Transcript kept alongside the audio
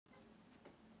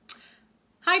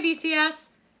Hi BCS,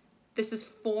 this is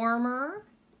former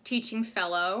teaching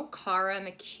fellow Cara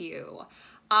McHugh.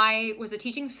 I was a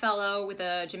teaching fellow with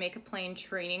the Jamaica Plain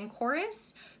Training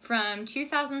Chorus from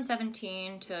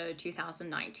 2017 to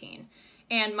 2019.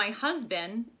 And my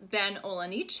husband, Ben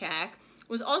Olanichak,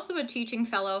 was also a teaching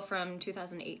fellow from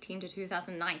 2018 to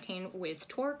 2019 with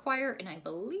Tour Choir and I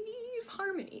believe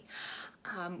Harmony.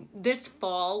 This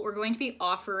fall, we're going to be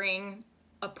offering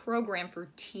a program for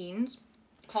teens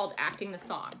called Acting the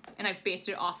Song, and I've based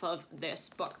it off of this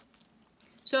book.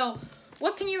 So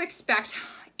what can you expect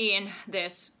in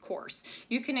this course?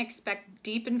 You can expect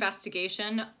deep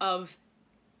investigation of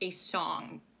a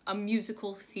song, a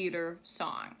musical theater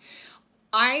song.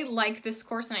 I like this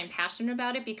course and I'm passionate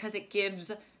about it because it gives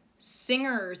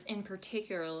singers in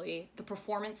particularly the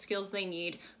performance skills they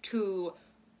need to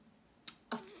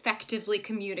effectively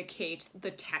communicate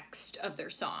the text of their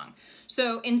song.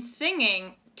 So in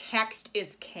singing, text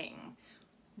is king.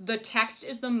 The text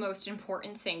is the most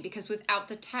important thing because without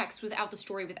the text, without the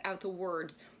story, without the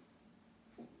words,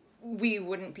 we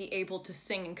wouldn't be able to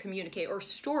sing and communicate or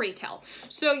storytell.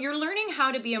 So you're learning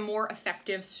how to be a more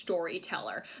effective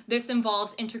storyteller. This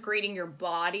involves integrating your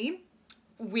body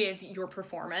with your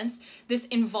performance. This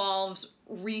involves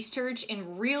research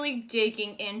and really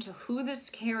digging into who this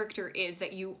character is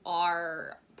that you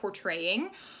are portraying.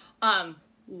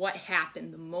 What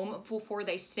happened the moment before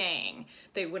they sang.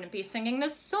 They wouldn't be singing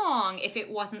this song if it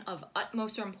wasn't of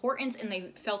utmost importance and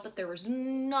they felt that there was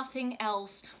nothing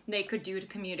else they could do to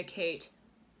communicate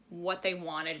what they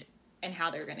wanted and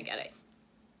how they're going to get it.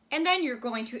 And then you're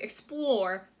going to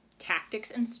explore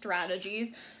tactics and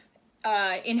strategies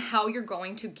in how you're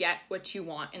going to get what you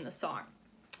want in the song.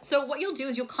 So what you'll do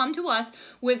is you'll come to us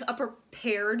with a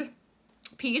prepared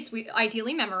piece, we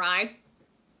ideally memorize.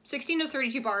 16 to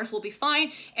 32 bars will be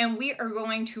fine, and we are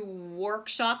going to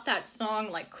workshop that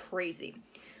song like crazy.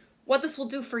 What this will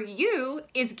do for you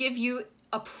is give you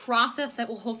a process that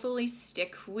will hopefully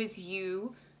stick with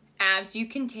you as you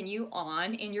continue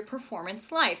on in your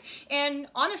performance life, and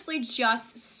honestly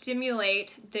just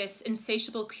stimulate this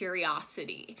insatiable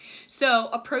curiosity. So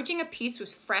approaching a piece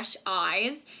with fresh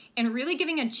eyes and really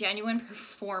giving a genuine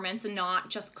performance and not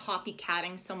just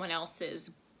copycatting someone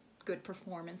else's good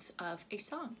performance of a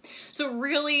song. So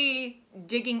really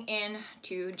digging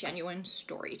into genuine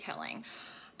storytelling.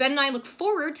 Ben and I look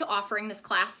forward to offering this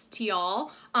class to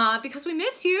y'all because we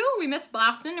miss you, we miss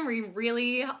Boston, and we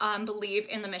really believe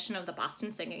in the mission of the Boston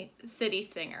City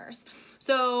Singers.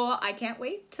 So I can't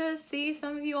wait to see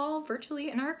some of you all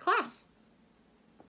virtually in our class.